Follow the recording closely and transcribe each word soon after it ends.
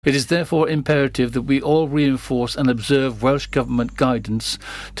It is therefore imperative that we all reinforce and observe Welsh Government guidance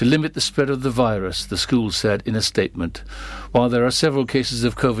to limit the spread of the virus, the school said in a statement. While there are several cases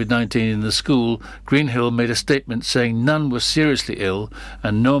of COVID-19 in the school, Greenhill made a statement saying none were seriously ill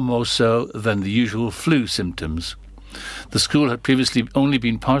and no more so than the usual flu symptoms. The school had previously only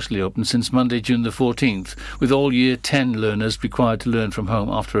been partially open since Monday, June the 14th, with all Year 10 learners required to learn from home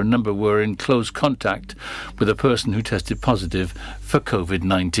after a number were in close contact with a person who tested positive for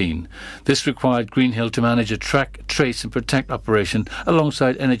COVID-19. This required Greenhill to manage a track, trace and protect operation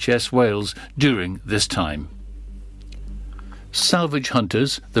alongside NHS Wales during this time. Salvage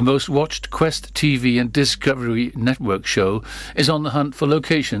Hunters, the most watched Quest TV and Discovery Network show, is on the hunt for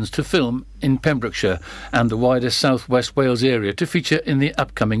locations to film in Pembrokeshire and the wider South West Wales area to feature in the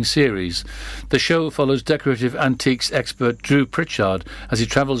upcoming series. The show follows decorative antiques expert Drew Pritchard as he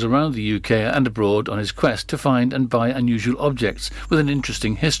travels around the UK and abroad on his quest to find and buy unusual objects with an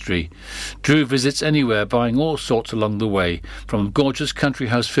interesting history. Drew visits anywhere, buying all sorts along the way, from gorgeous country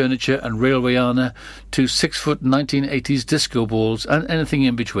house furniture and railwayana to 6-foot 1980s disco balls and anything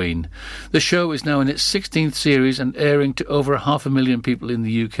in between. The show is now in its 16th series and airing to over 500,000 people in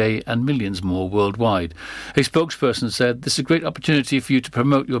the UK and millions more worldwide. A spokesperson said, "This is a great opportunity for you to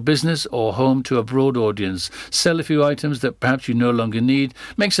promote your business or home to a broad audience, sell a few items that perhaps you no longer need,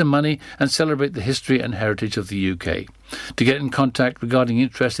 make some money and celebrate the history and heritage of the UK." To get in contact regarding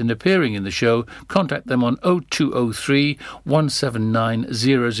interest in appearing in the show, contact them on 0203 179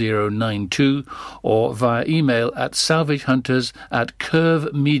 0092 or via email at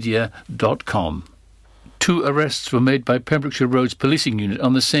salvagehunters@curvemedia.com. 2 arrests were made by Pembrokeshire Roads Policing Unit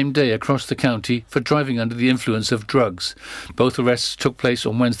on the same day across the county for driving under the influence of drugs. Both arrests took place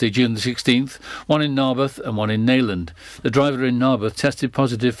on Wednesday, June the 16th, one in Narberth and one in Neyland. The driver in Narberth tested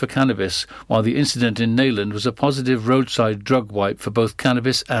positive for cannabis, while the incident in Neyland was a positive roadside drug wipe for both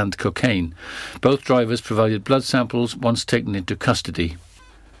cannabis and cocaine. Both drivers provided blood samples once taken into custody.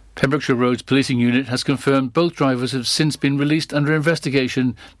 Pembrokeshire Roads Policing Unit has confirmed both drivers have since been released under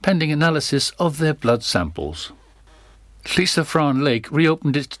investigation pending analysis of their blood samples. Llysaffran Lake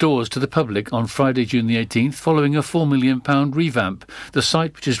reopened its doors to the public on Friday, June the 18th, following a £4 million revamp. The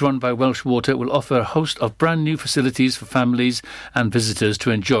site, which is run by Welsh Water, will offer a host of brand new facilities for families and visitors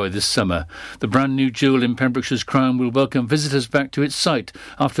to enjoy this summer. The brand new jewel in Pembrokeshire's crown will welcome visitors back to its site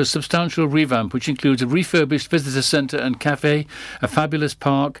after a substantial revamp, which includes a refurbished visitor centre and cafe, a fabulous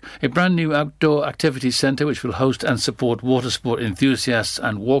park, a brand new outdoor activity centre which will host and support water sport enthusiasts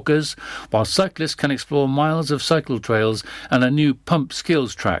and walkers, while cyclists can explore miles of cycle trails and a new pump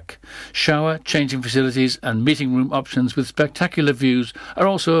skills track. Shower, changing facilities and meeting room options with spectacular views are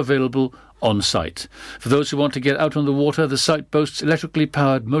also available on site. For those who want to get out on the water, the site boasts electrically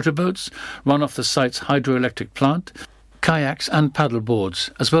powered motorboats run off the site's hydroelectric plant, kayaks and paddle boards,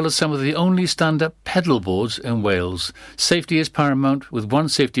 as well as some of the only stand-up pedal boards in Wales. Safety is paramount, with one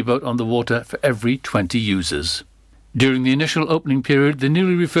safety boat on the water for every 20 users. During the initial opening period, the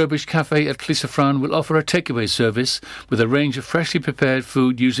newly refurbished cafe at Llysaffran will offer a takeaway service with a range of freshly prepared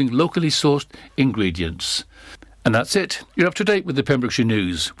food using locally sourced ingredients. And that's it. You're up to date with the Pembrokeshire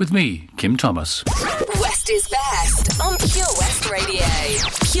News with me, Kim Thomas. West is best on Pure West Radio.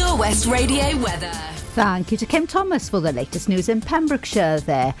 Pure West Radio weather. Thank you to Kim Thomas for the latest news in Pembrokeshire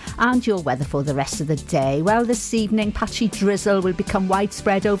there. And your weather for the rest of the day. Well, this evening, patchy drizzle will become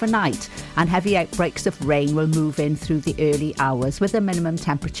widespread overnight and heavy outbreaks of rain will move in through the early hours with a minimum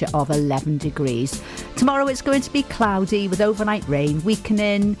temperature of 11 degrees. Tomorrow it's going to be cloudy with overnight rain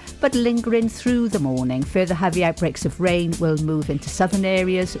weakening but lingering through the morning. Further heavy outbreaks of rain will move into southern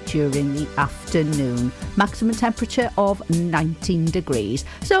areas during the afternoon. Maximum temperature of 19 degrees.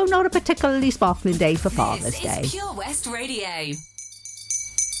 So not a particularly sparkling day for Father's Day. This is Pure West Radio.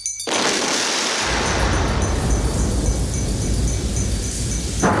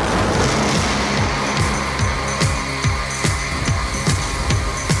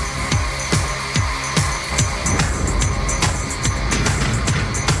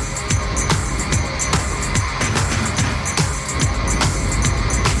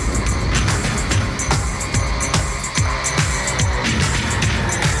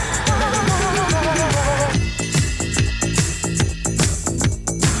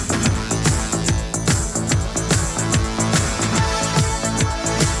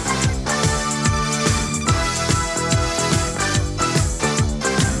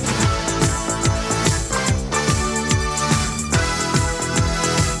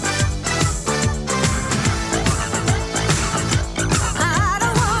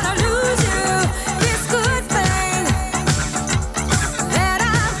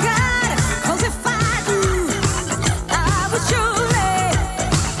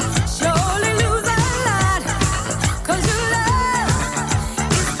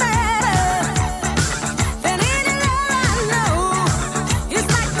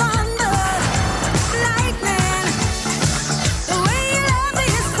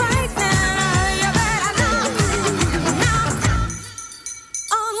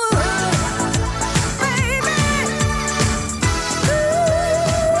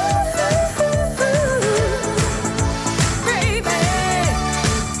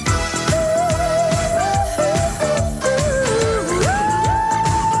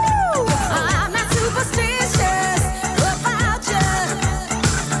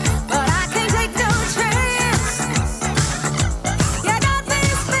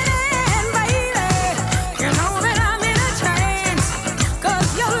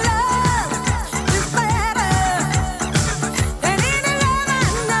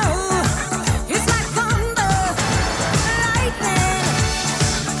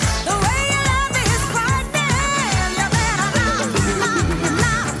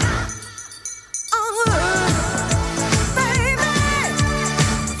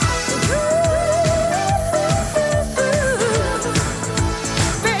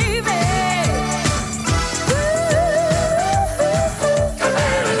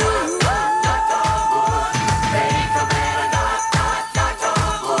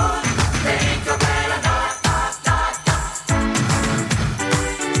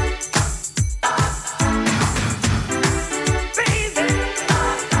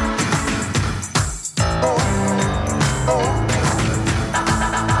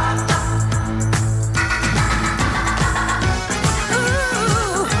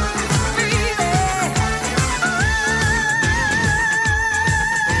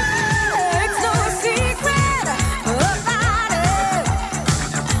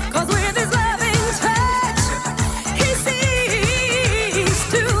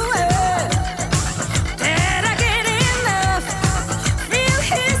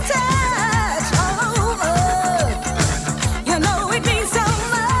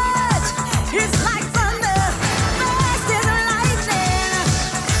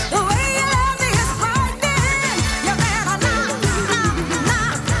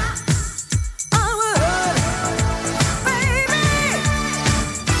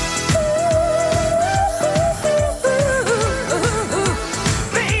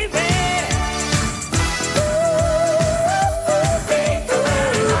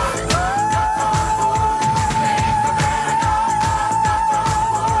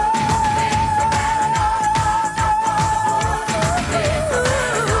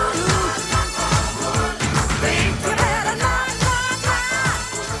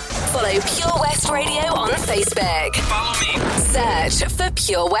 Radio on Facebook. Follow me. Search for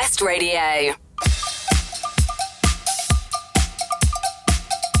Pure West Radio.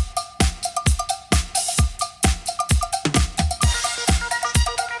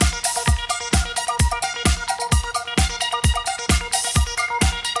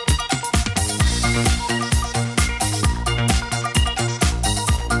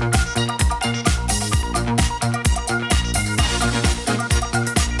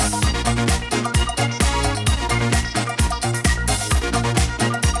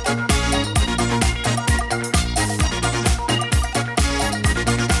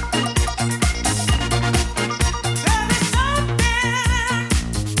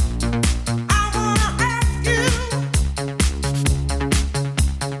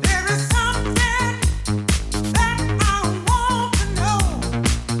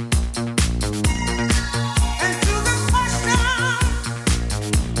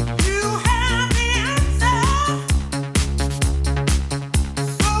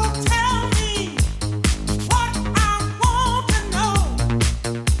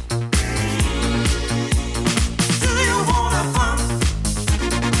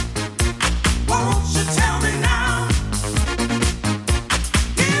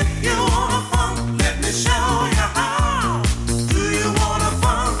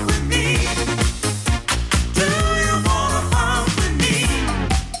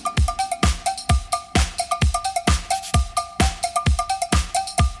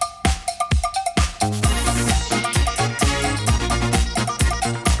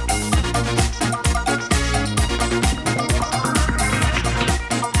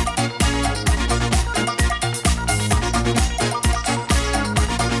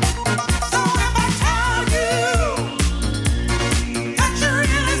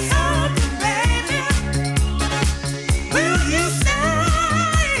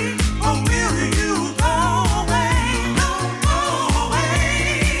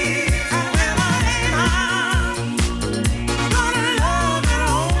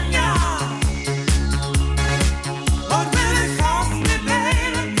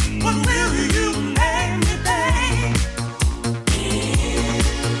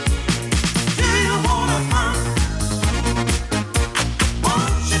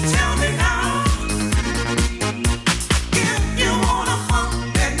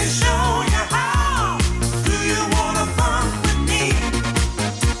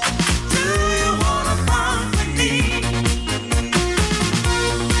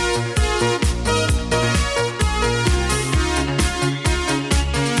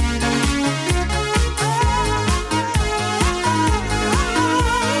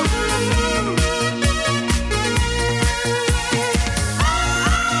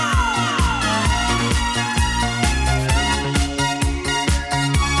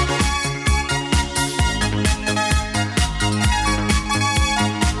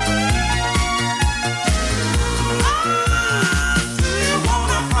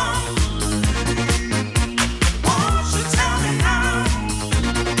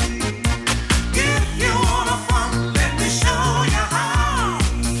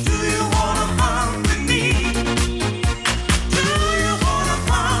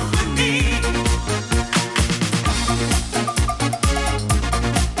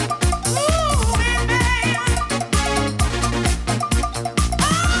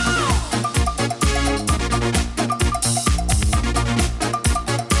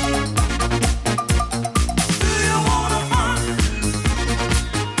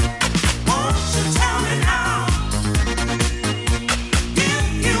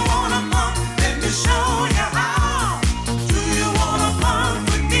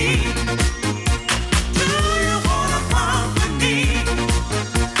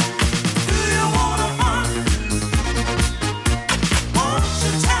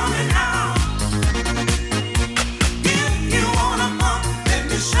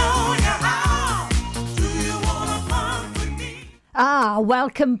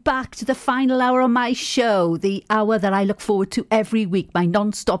 Welcome back to the final hour of my show, the hour that I look forward to every week, my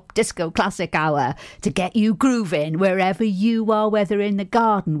non-stop disco classic hour, to get you grooving wherever you are, whether in the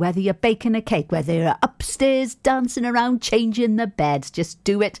garden, whether you're baking a cake, whether you're upstairs dancing around, changing the beds. Just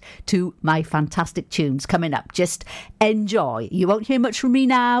do it to my fantastic tunes coming up. Just enjoy. You won't hear much from me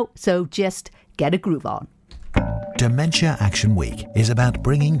now, so just get a groove on. Dementia Action Week is about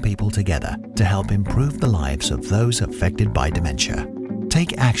bringing people together to help improve the lives of those affected by dementia.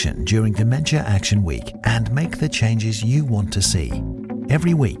 Take action during Dementia Action Week and make the changes you want to see.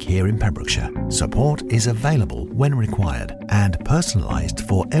 Every week here in Pembrokeshire, support is available when required and personalised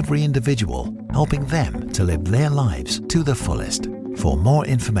for every individual, helping them to live their lives to the fullest. For more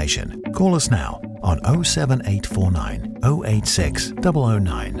information, call us now on 07849 086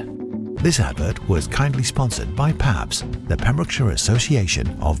 009. This advert was kindly sponsored by PAVS, the Pembrokeshire Association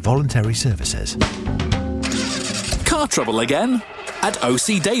of Voluntary Services. Car trouble again? At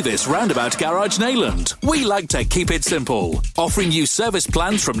OC Davis Roundabout Garage Neyland, we like to keep it simple, offering you service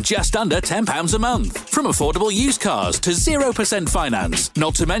plans from just under £10 a month, from affordable used cars to 0% finance,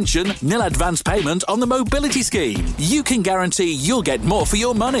 not to mention nil advance payment on the mobility scheme. You can guarantee you'll get more for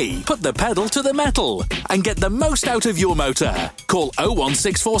your money. Put the pedal to the metal and get the most out of your motor. Call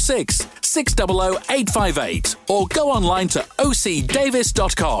 01646 600 858 or go online to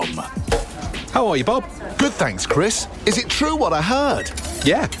ocdavis.com. How are you, Bob? Good, thanks, Chris. Is it true what I heard?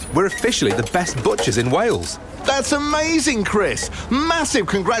 Yeah, we're officially the best butchers in Wales. That's amazing, Chris. Massive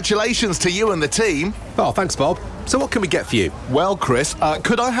congratulations to you and the team. Oh, thanks, Bob. So what can we get for you? Well, Chris,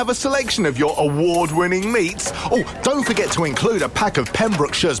 could I have a selection of your award-winning meats? Oh, don't forget to include a pack of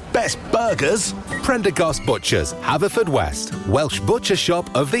Pembrokeshire's best burgers. Prendergast Butchers, Haverfordwest, Welsh Butcher Shop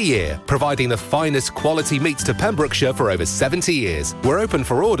of the Year, providing the finest quality meats to Pembrokeshire for over 70 years. We're open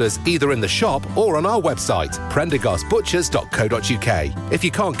for orders either in the shop or on our website, prendergastbutchers.co.uk. If you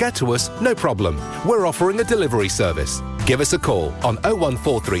can't get to us, no problem. We're offering a delivery service. Give us a call on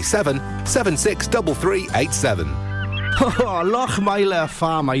 01437 763387. Oh, Lochmeyler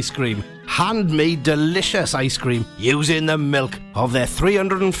Farm Ice Cream. Handmade delicious ice cream using the milk of their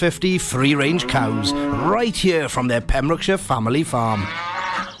 350 free-range cows right here from their Pembrokeshire family farm.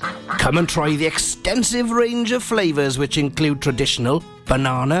 Come and try the extensive range of flavours which include traditional,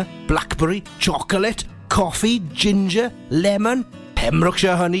 banana, blackberry, chocolate, coffee, ginger, lemon,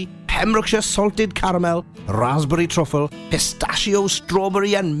 Pembrokeshire honey, Pembrokeshire salted caramel, raspberry truffle, pistachio,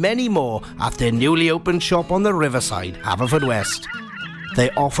 strawberry and many more at their newly opened shop on the Riverside, Haverfordwest. They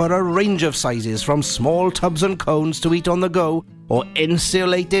offer a range of sizes from small tubs and cones to eat on the go or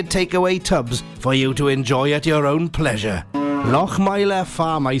insulated takeaway tubs for you to enjoy at your own pleasure. Lochmeyler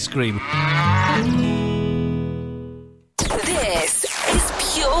Farm Ice Cream. This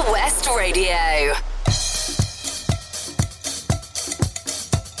is Pure West Radio.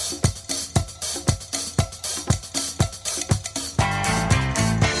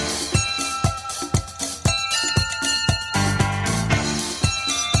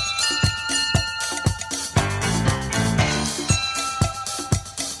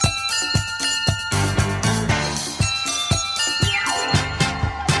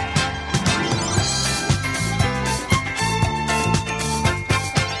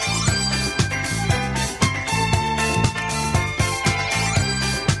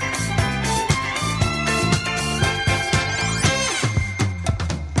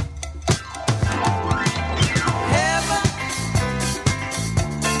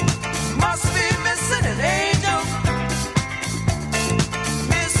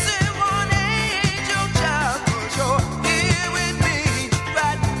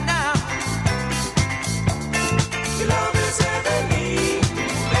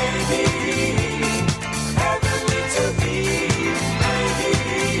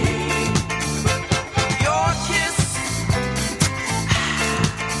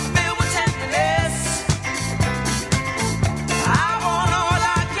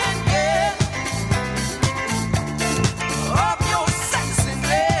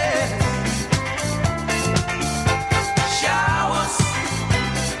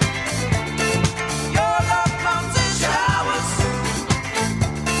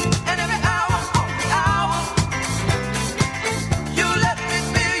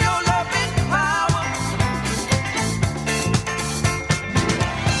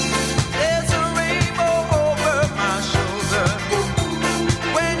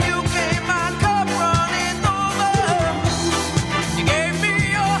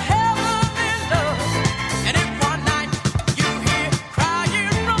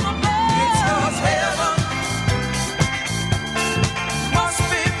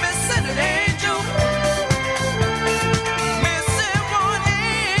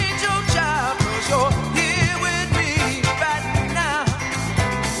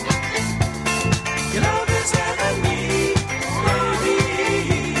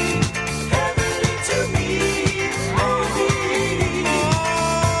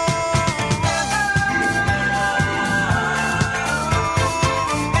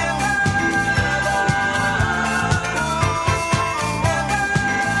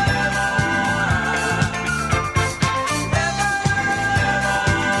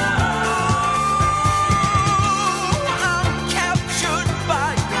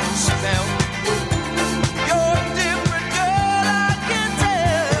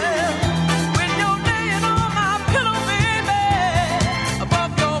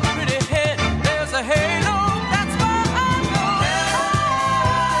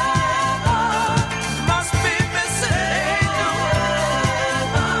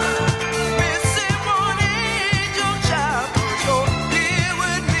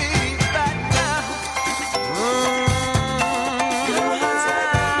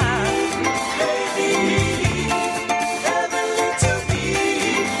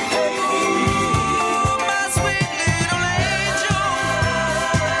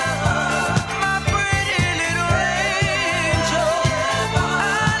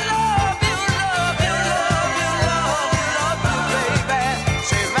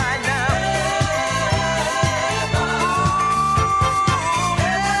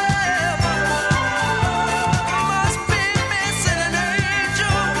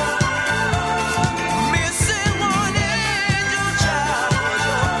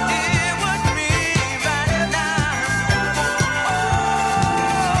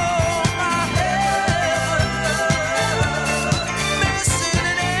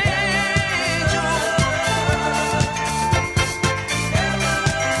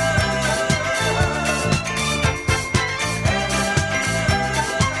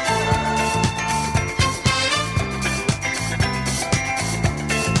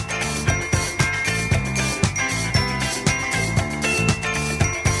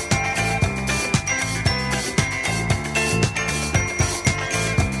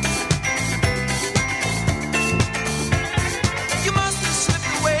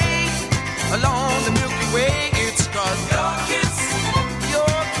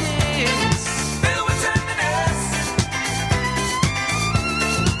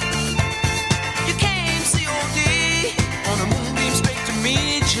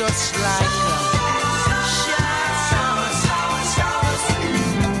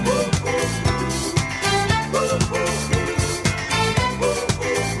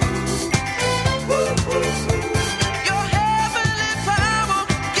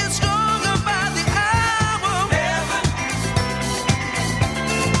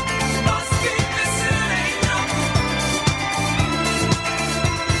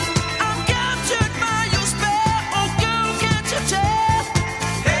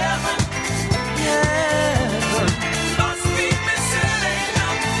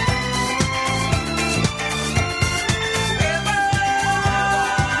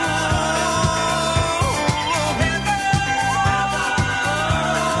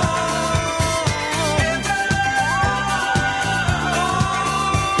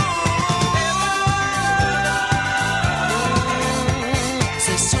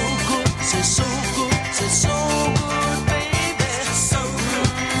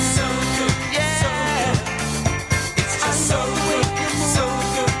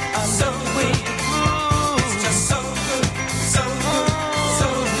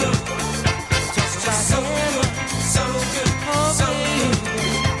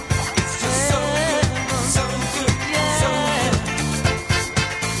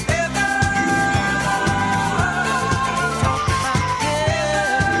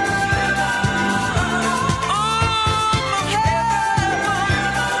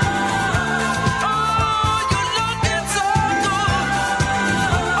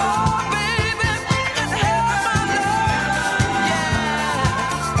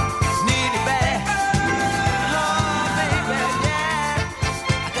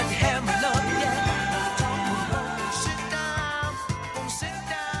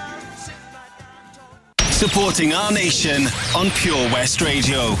 Supporting our nation on Pure West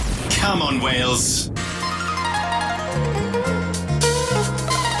Radio. Come on, Wales.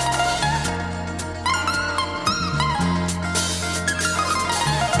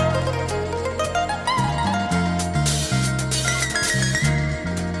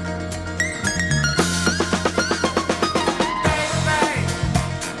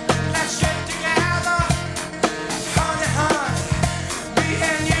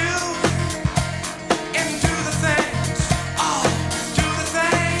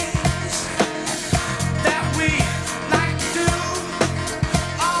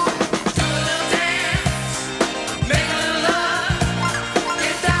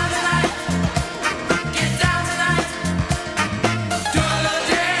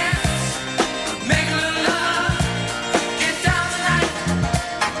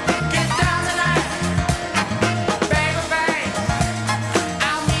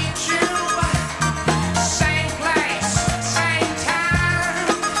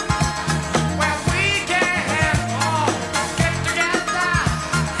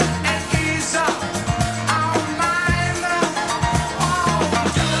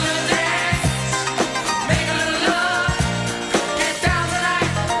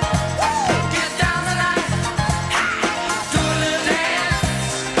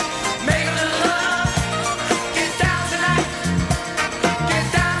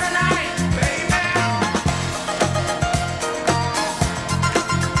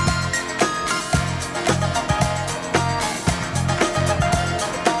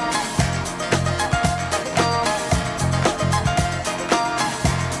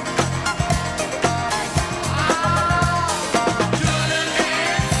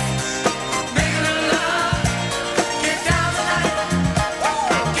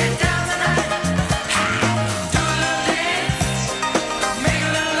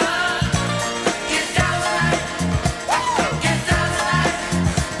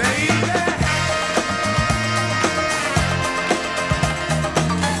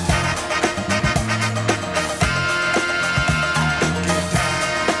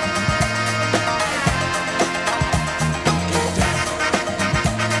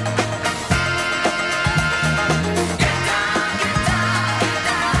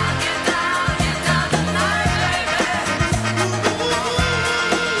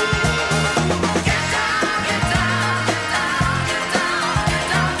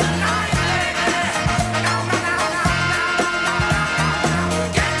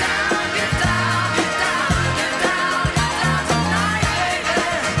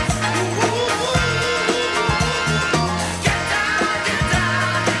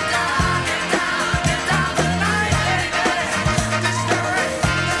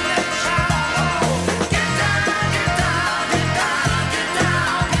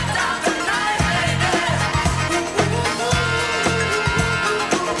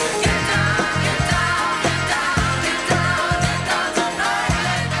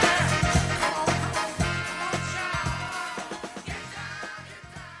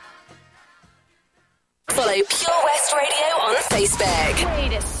 Follow Pure West Radio on Facebook.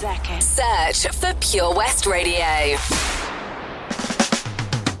 Wait a second. Search for Pure West Radio.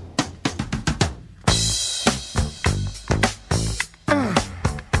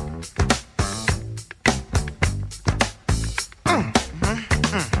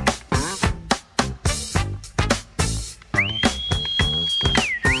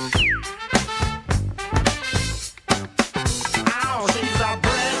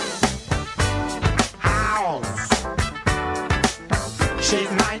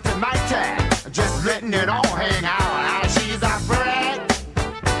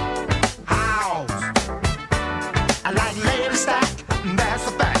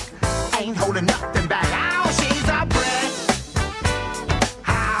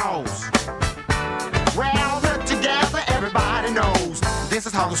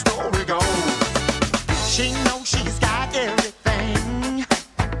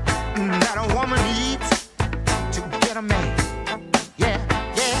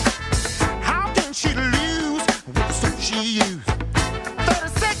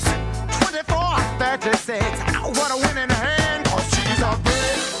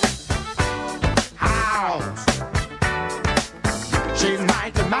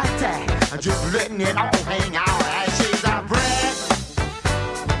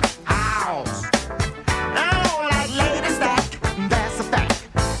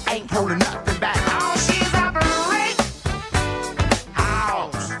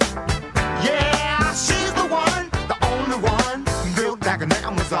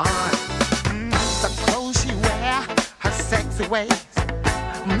 Ways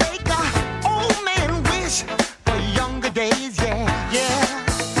make a old man wish wish for younger days, yeah,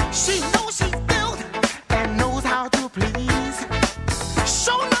 yeah. She knows she's built and knows how to please.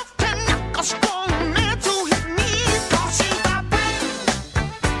 Sure enough can knock a strong man to his knees. 'Cause she's a brick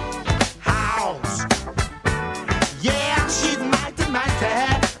house. Yeah, she's mighty, mighty.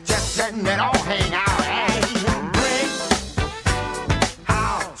 Just letting it all hang out. Hey, brick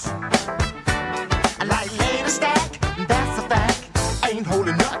house. Like later stack, that's a fact. Ain't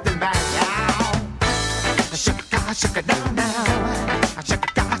holding nothing back now. Shake it down now. Shake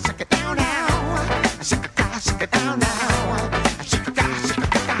it down, shake it down now. Shake it down, shake it down now. Shake it down, shake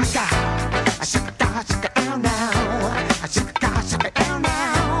it down now. Shake it down, shake it down now. Shake it down, shake it down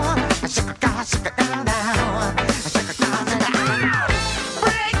now. Shake it down, shake it down now. Shake it down, shake it down now.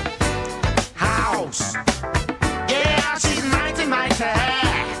 Brick house. Yeah, she's mighty, mighty.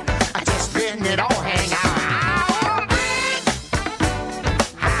 Just letting it all hang out. Brick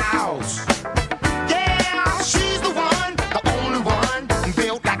house. Yeah, she's the one, the only one,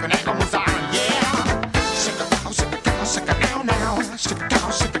 built like an Amazon. Yeah, shake it down, shake it down, shake it down now. Shake it down,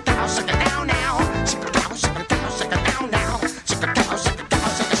 shake it down, shake it down now. Shake it down, shake it down, shake it down now. Shake it down, shake it down,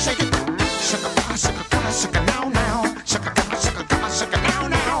 shake it, shake it. Shake it down, shake it down, shake it down now. Shake it down, shake it down, shake it down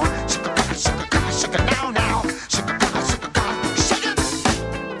now. Shake it down, shake it down, shake it down now. Shake it down, shake it down, shake it.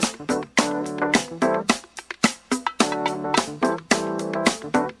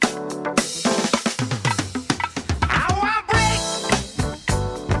 How I break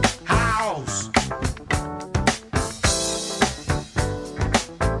house.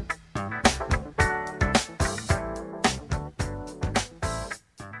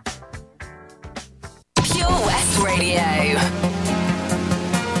 Pure West Radio.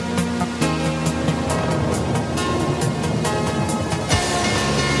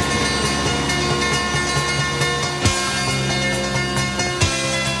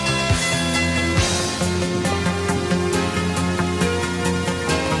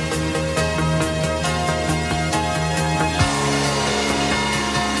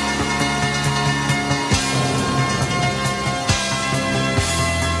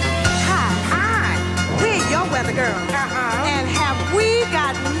 Hi, we're your weather girl. And have we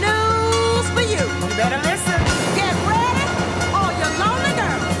got news for you? You better listen. Get ready, all your lonely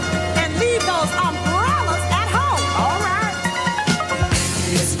girls, and leave those umbrellas at home. All right.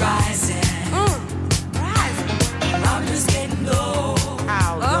 It's rising. Rising. Numbers getting low.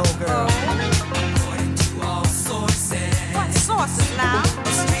 How low, girl? According to all sources. What sources now?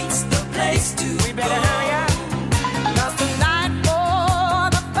 The streets, the place to We better go. hurry up. 'Cause tonight, for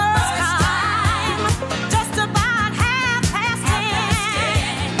the first time, just about 10:30,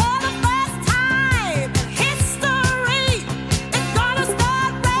 for the first time in history, it's gonna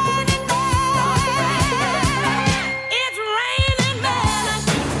start raining men. It's raining men.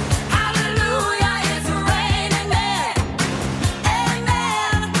 Hallelujah, it's raining men.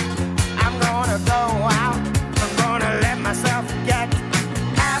 Amen. I'm gonna go out. I'm gonna let myself get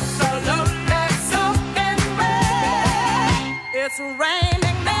absolutely soaking wet. It's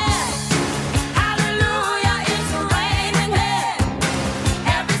raining men. Hallelujah, it's raining men.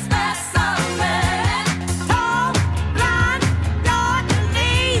 Every specimen, tall, blind, dark and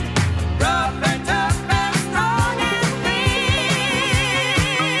lean, rough and tough and strong and mean.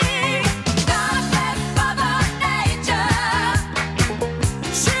 God bless Mother Nature.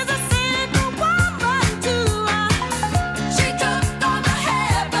 She's a single woman too. She took on the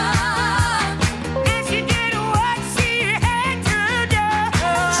heaven, and she did what she had to do.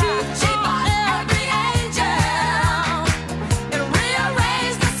 She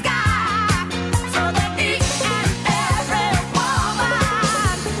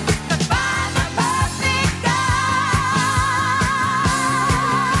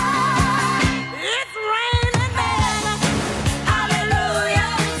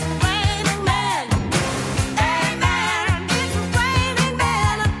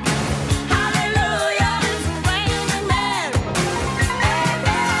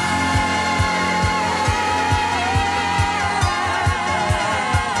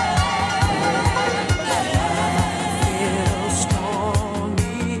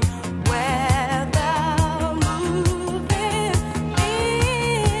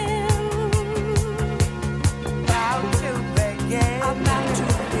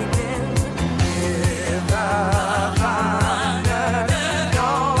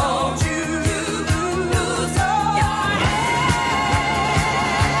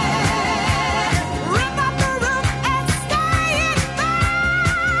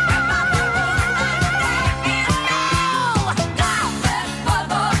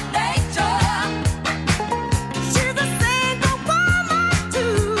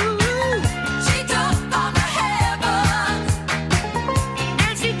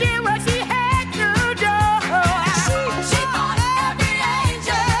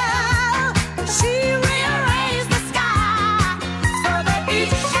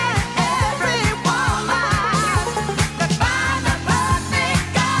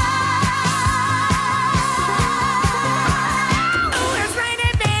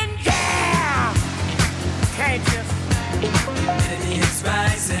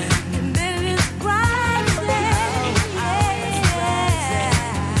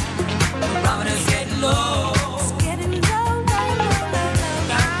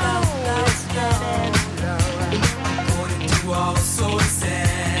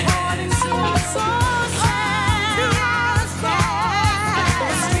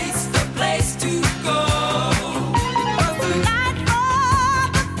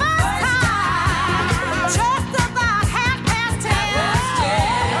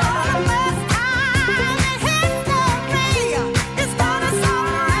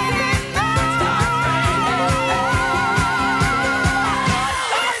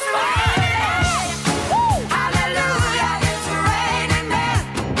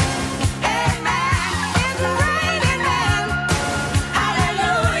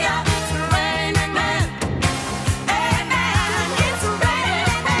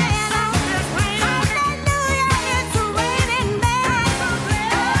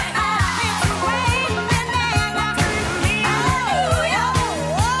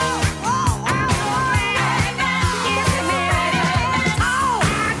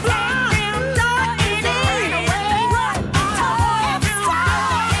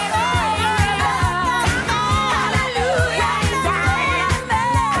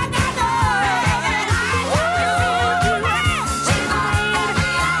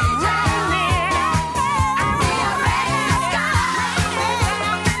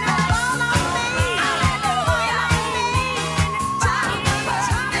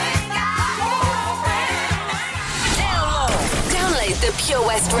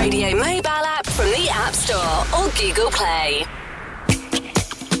West Radio mobile app from the App Store or Google Play.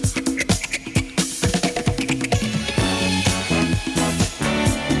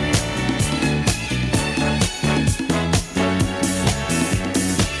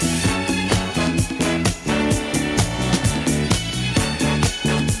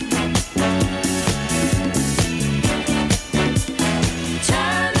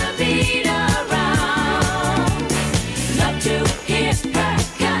 Turn the beat around. Love to hear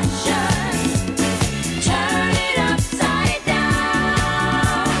percussion. Turn it upside down.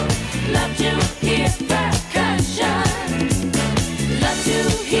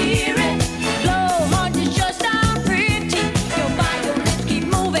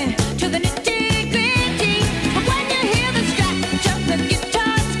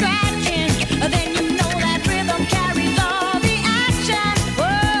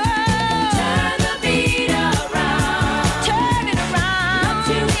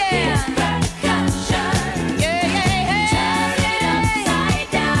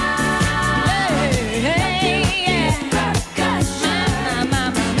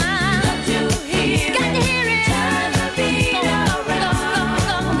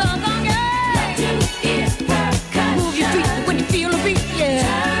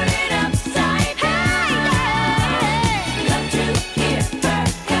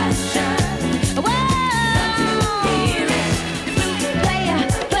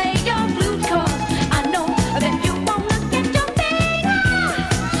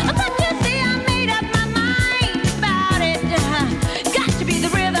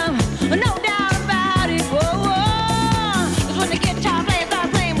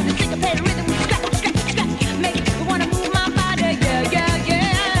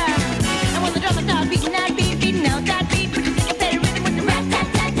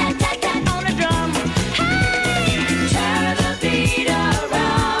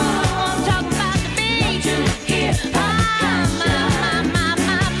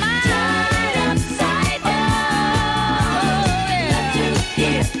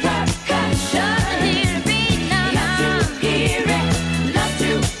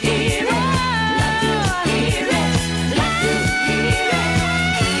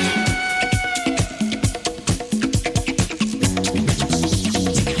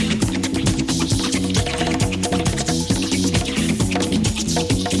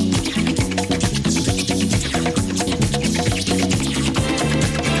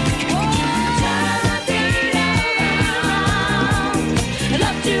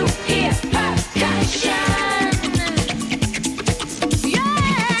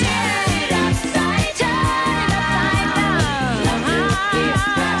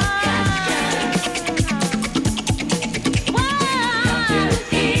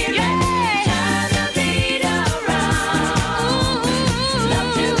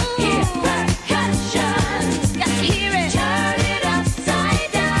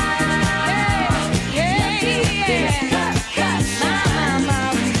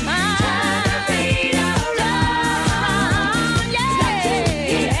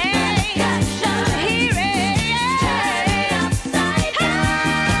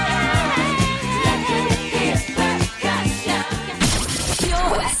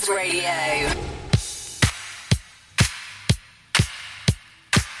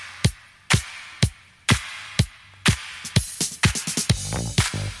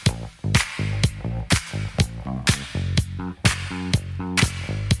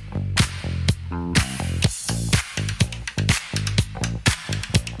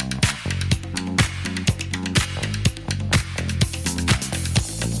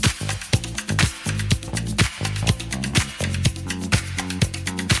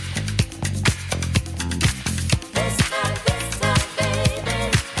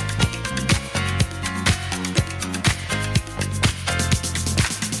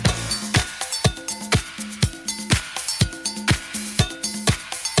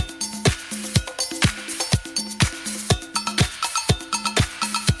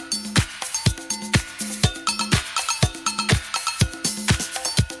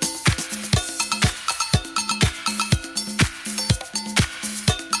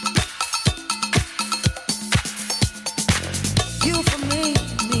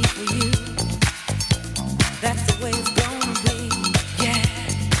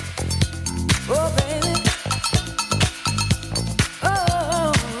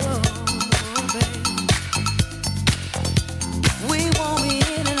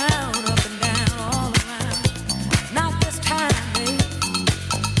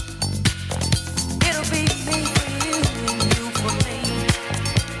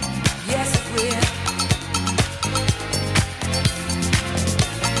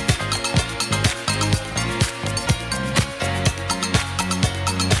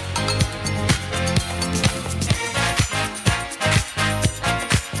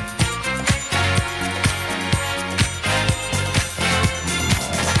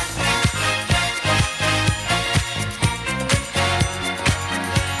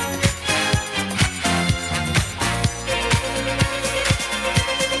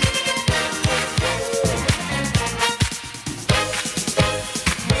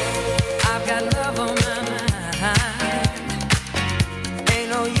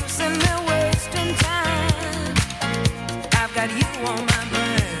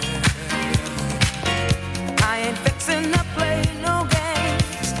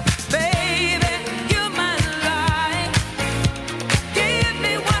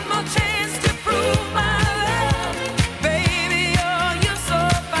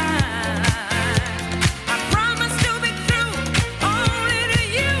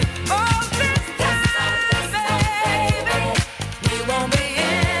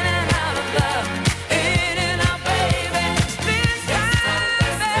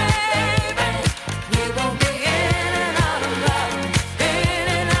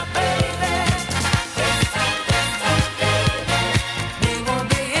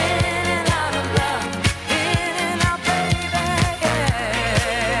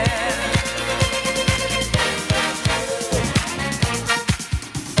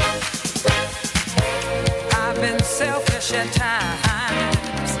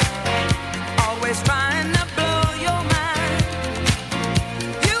 times, always trying to blow your mind.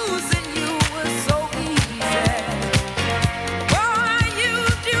 Using you was so easy. Boy, I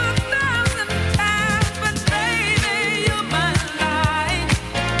used you 1,000 times, but baby, you're my life.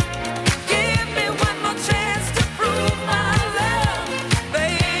 Give me one more chance to prove my love,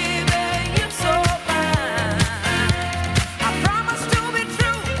 baby, you're so fine. I promise to be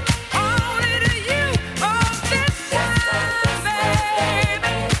true, only to you. Oh, this time,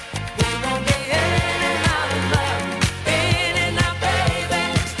 baby, we won't be in and out of love, in and out, baby.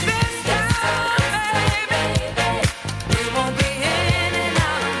 This time, baby, we won't be in and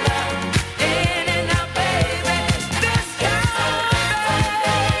out of love, in and out, baby. This time,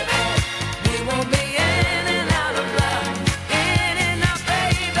 baby, we won't be in and out of love, in and out,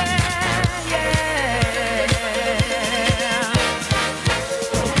 baby. Yeah.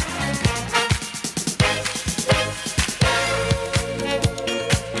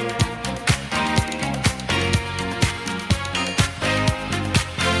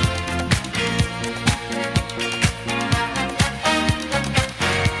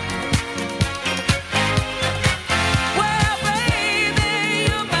 Well, baby,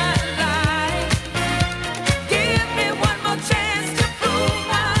 you're my life. Give me one more chance to prove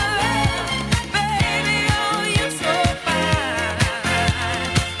my love, baby. Oh, you're so fine.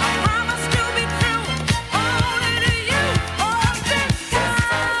 I promise to be true, only to you. Oh, this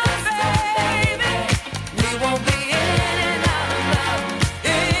time, baby, we won't be in and out of love,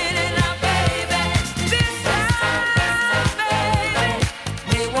 in and out, baby. This time, baby,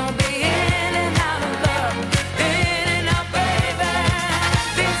 we won't be in and out of love, in and out, baby.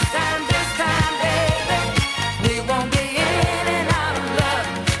 This time, baby, we won't be in and out of love,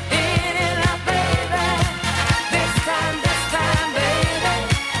 in and out, baby. This time, baby,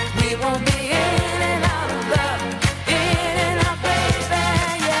 we won't be in and out of love, in and out, baby.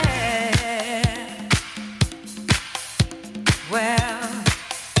 Yeah. Well,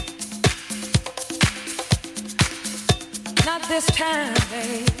 not this time,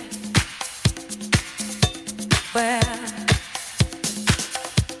 baby. Well,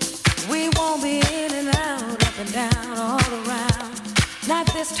 we won't be in and out, up and down, all around. Not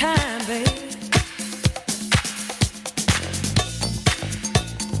this time, baby.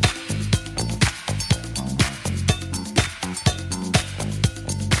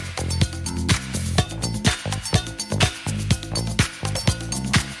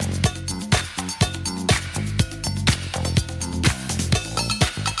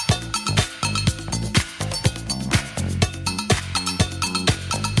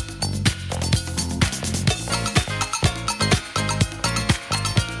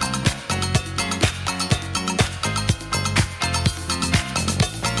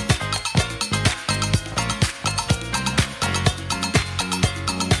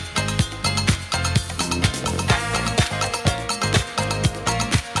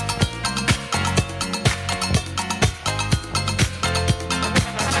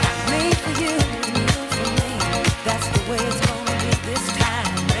 Me for you, you for me. That's the way it's gonna be this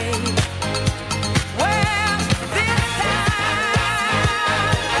time, baby. Well, this time,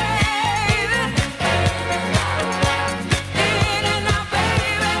 baby, in and out,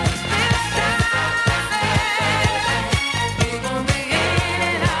 baby. This time, baby, we won't be in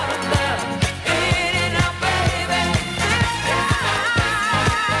and out of love, in and out, baby. This time,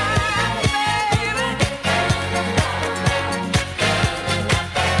 baby.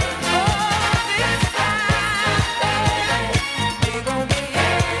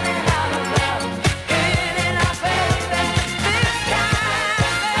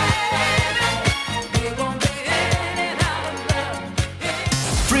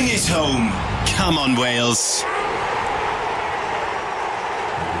 Bring it home. Come on, Wales.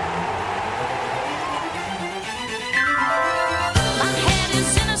 My head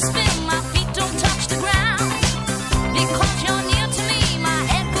is in a spin, my feet don't touch the ground. Because you're near to me, my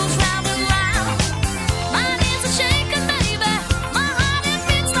head goes round and round. My knees are shaking, baby, my heart it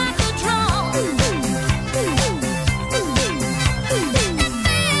beats like a drum.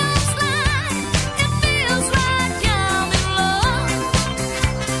 It feels like I'm in love.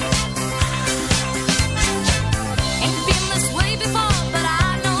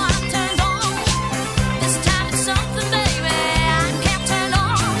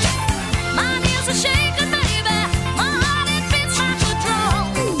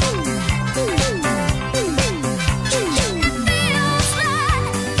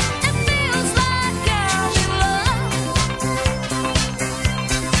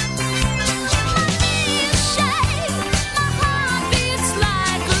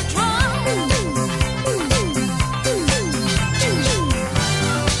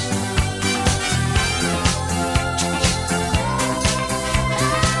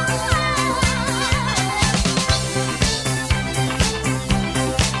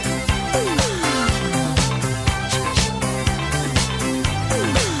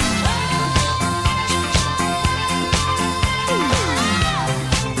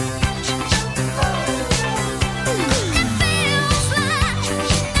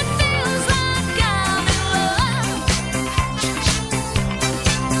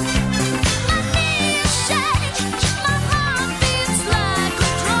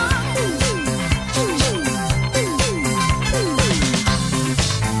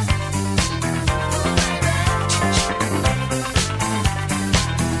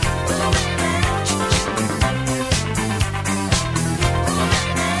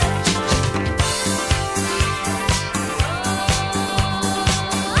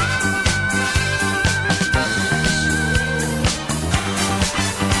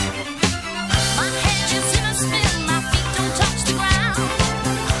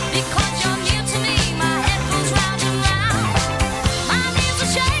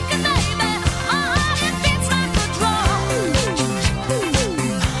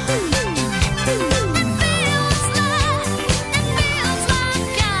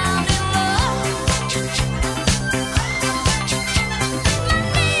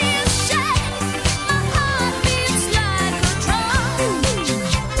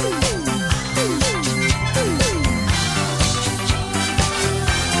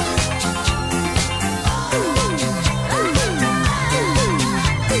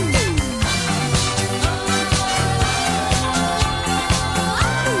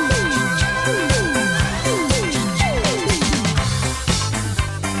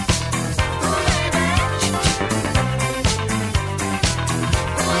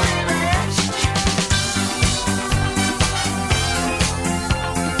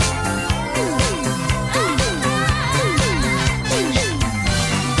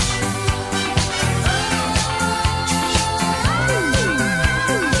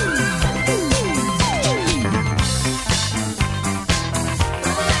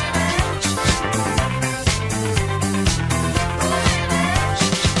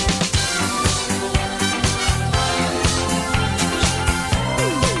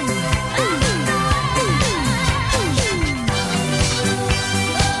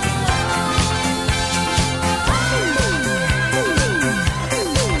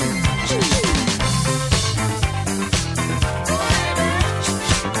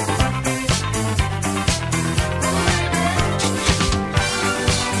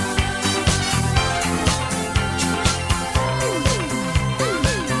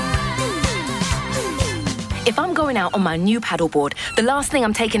 going out on my new paddleboard. The last thing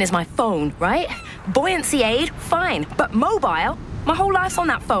I'm taking is my phone, right? Buoyancy aid, fine. But mobile? My whole life's on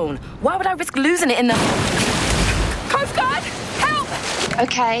that phone. Why would I risk losing it in the... Coast Guard! Help!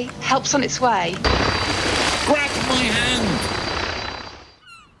 OK, help's on its way. Grab my hand!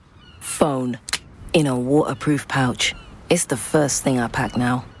 Phone. In a waterproof pouch. It's the first thing I pack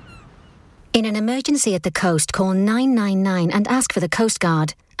now. In an emergency at the coast, call 999 and ask for the Coast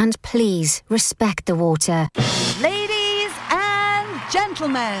Guard. And please, respect the water. Ladies and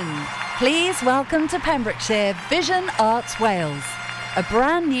gentlemen, please welcome to Pembrokeshire Vision Arts Wales, a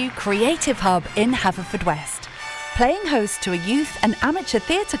brand new creative hub in Haverfordwest. Playing host to a youth and amateur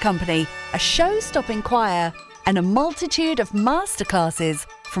theatre company, a show-stopping choir, and a multitude of masterclasses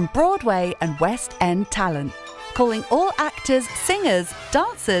from Broadway and West End talent. Calling all actors, singers,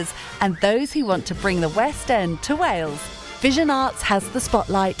 dancers, and those who want to bring the West End to Wales. Vision Arts has the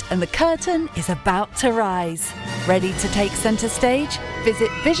spotlight and the curtain is about to rise. Ready to take centre stage? Visit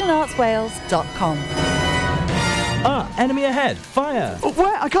visionartswales.com. Ah, enemy ahead. Fire. Oh,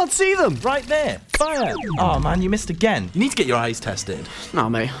 where? I can't see them. Right there. Fire. Oh, man, you missed again. You need to get your eyes tested. Nah,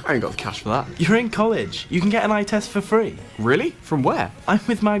 mate, I ain't got the cash for that. You're in college. You can get an eye test for free. Really? From where? I'm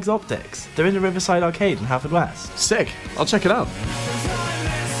with Mags Optics. They're in the Riverside Arcade in Haverfordwest. Sick. I'll check it out.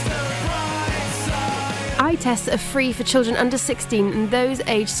 Eye tests are free for children under 16 and those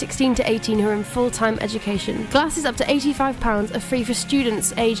aged 16 to 18 who are in full-time education. Glasses up to £85 are free for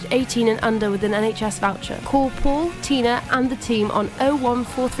students aged 18 and under with an NHS voucher. Call Paul, Tina and the team on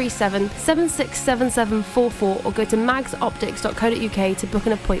 01437 767744 or go to magsoptics.co.uk to book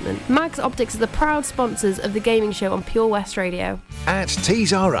an appointment. Mags Optics are the proud sponsors of the gaming show on Pure West Radio. At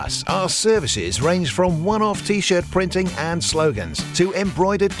Tees R Us, our services range from one-off t-shirt printing and slogans to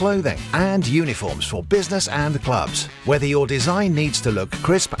embroidered clothing and uniforms for business and clubs. Whether your design needs to look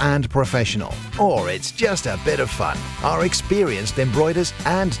crisp and professional or it's just a bit of fun, our experienced embroiders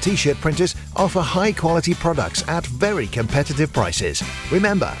and t-shirt printers offer high-quality products at very competitive prices.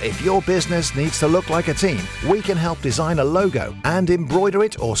 Remember, if your business needs to look like a team, we can help design a logo and embroider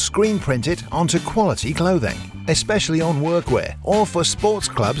it or screen print it onto quality clothing, especially on workwear or for sports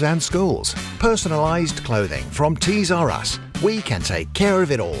clubs and schools. Personalised clothing from Tees R Us. We can take care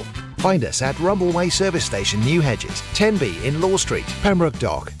of it all. Find us at Rumbleway Service Station, New Hedges, 10B in Law Street, Pembroke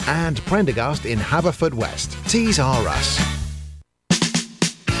Dock, and Prendergast in Haverfordwest. Tees R Us.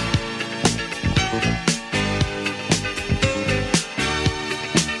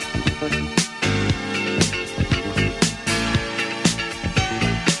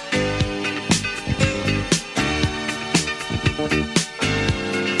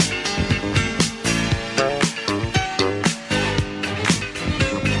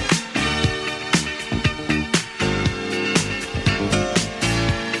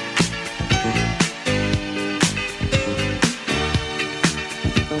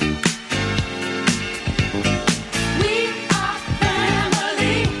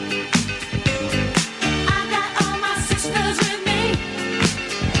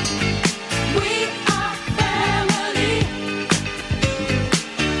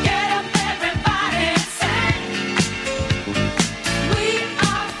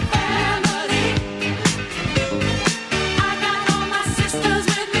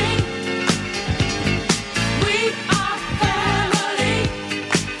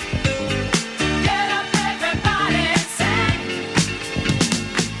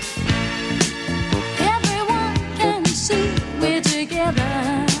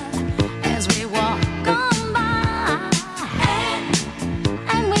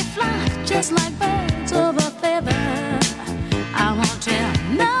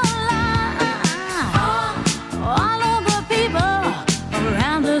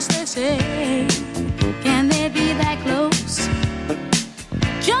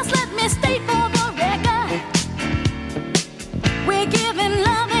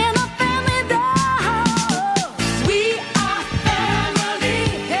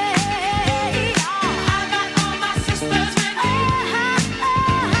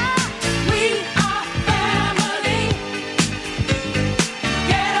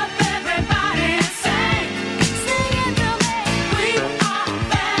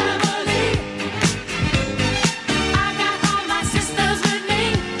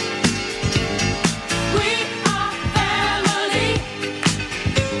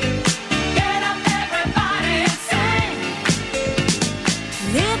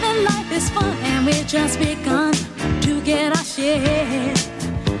 Just begun to get our share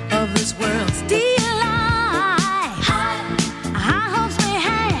of this world's delight. High hopes we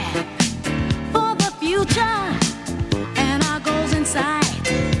have for the future and our goals in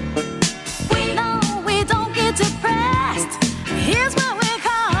sight. We know we don't get to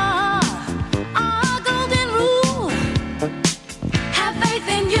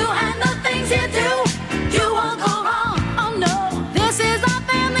faith in you and the things you do. You won't go wrong. Oh no, this is our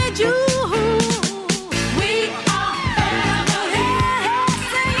family jewel. We are family.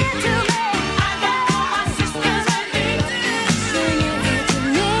 Sing it to me. I got all my sisters with me. Sing it to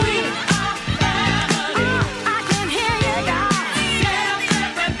me. We are family. I can hear you, guys. Tell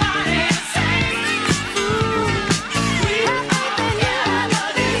everybody to sing. We have faith in you and the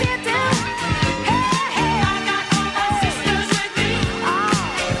things you do. Hey, hey, I got all my sisters with me.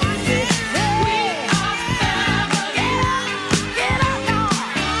 We are family. Get up, y'all.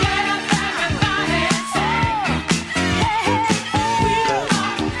 Get up, everybody, and sing. Hey, hey, we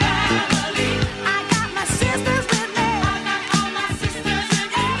are family. I got my sisters with me. I got all my sisters with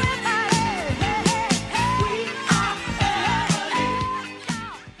me.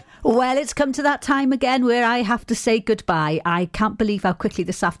 Well, it's come to that time again where I have to say goodbye. I can't believe how quickly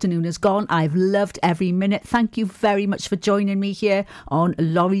this afternoon has gone. I've loved every minute. Thank you very much for joining me here on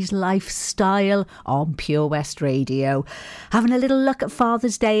Lawrie's Lifestyle on Pure West Radio. Having a little look at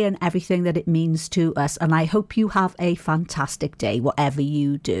Father's Day and everything that it means to us. And I hope you have a fantastic day, whatever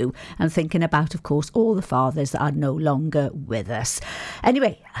you do. And thinking about, of course, all the fathers that are no longer with us.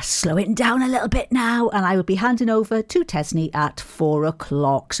 Anyway, slow it down a little bit now. And I will be handing over to Tesney at 4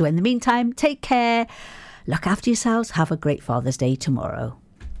 o'clock. So in the meantime, take care, look after yourselves, have a great Father's Day tomorrow.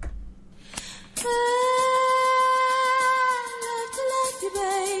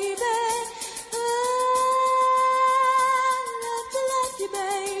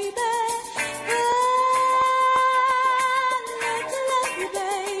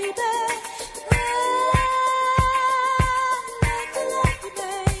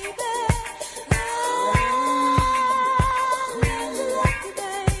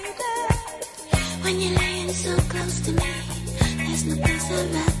 When you're laying so close to me, there's no place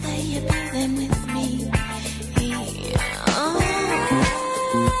I'd rather you be than with me.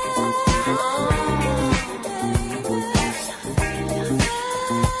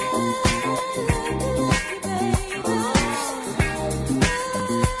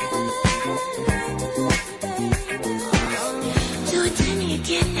 Do it to me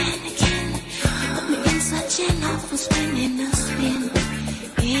again and again. You put me in such an awful spin in a spin.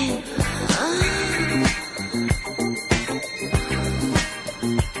 In.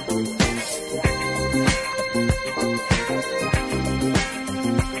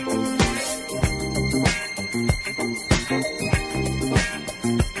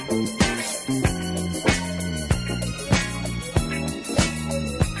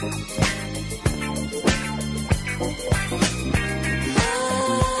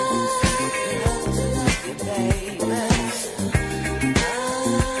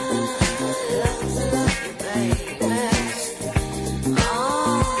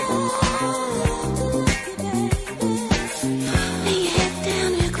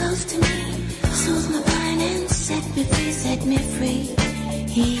 Set me free.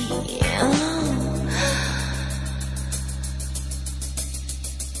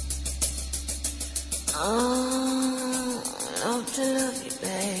 Oh, love to love you,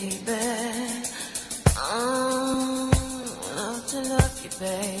 baby. Oh, love to love you,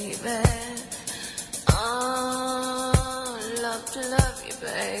 baby. Oh, love to love you,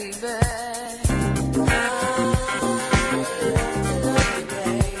 baby.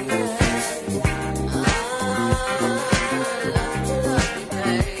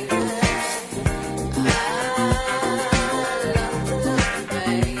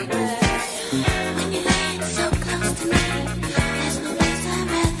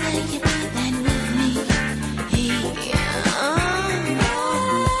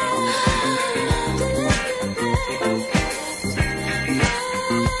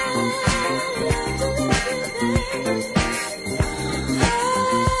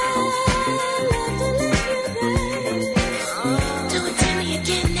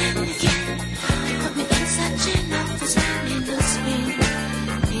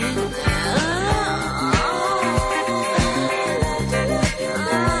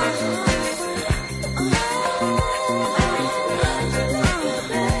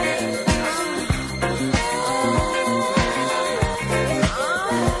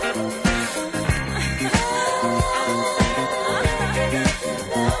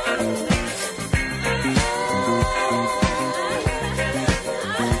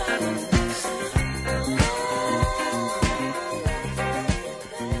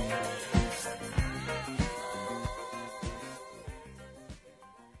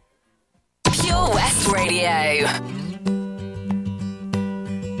 Radio.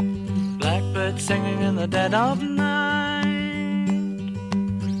 Blackbird singing in the dead of night.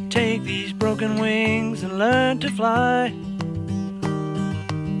 Take these broken wings and learn to fly.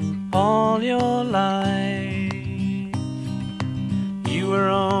 all your life. You were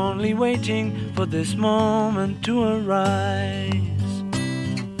only waiting for this moment to arise.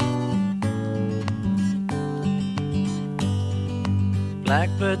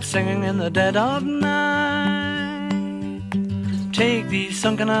 Blackbird singing in the dead of night. Take these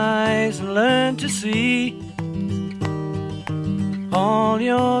sunken eyes and learn to see. All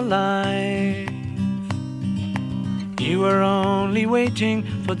your life you were only waiting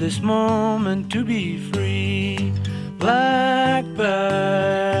for this moment to be free. Blackbird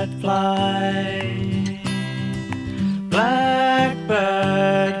fly,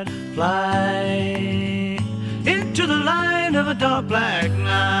 blackbird fly into the light of a dark black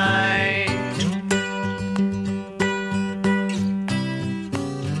night.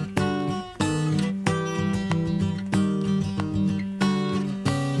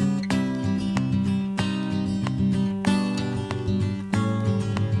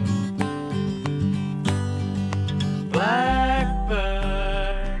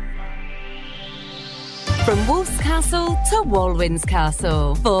 From Wolf's Castle to Walwyn's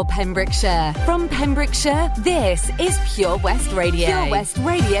Castle. For Pembrokeshire. From Pembrokeshire, this is Pure West Radio. Pure West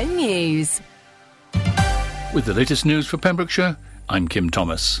Radio News. With the latest news for Pembrokeshire, I'm Kim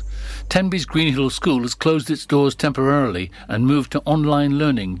Thomas. Tenby's Greenhill School has closed its doors temporarily and moved to online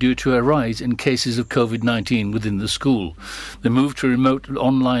learning due to a rise in cases of COVID-19 within the school. The move to remote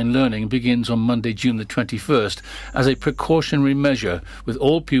online learning begins on Monday, June the 21st, as a precautionary measure, with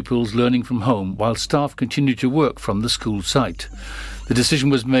all pupils learning from home while staff continue to work from the school site. The decision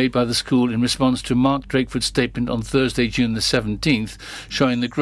was made by the school in response to Mark Drakeford's statement on Thursday, June the 17th, showing the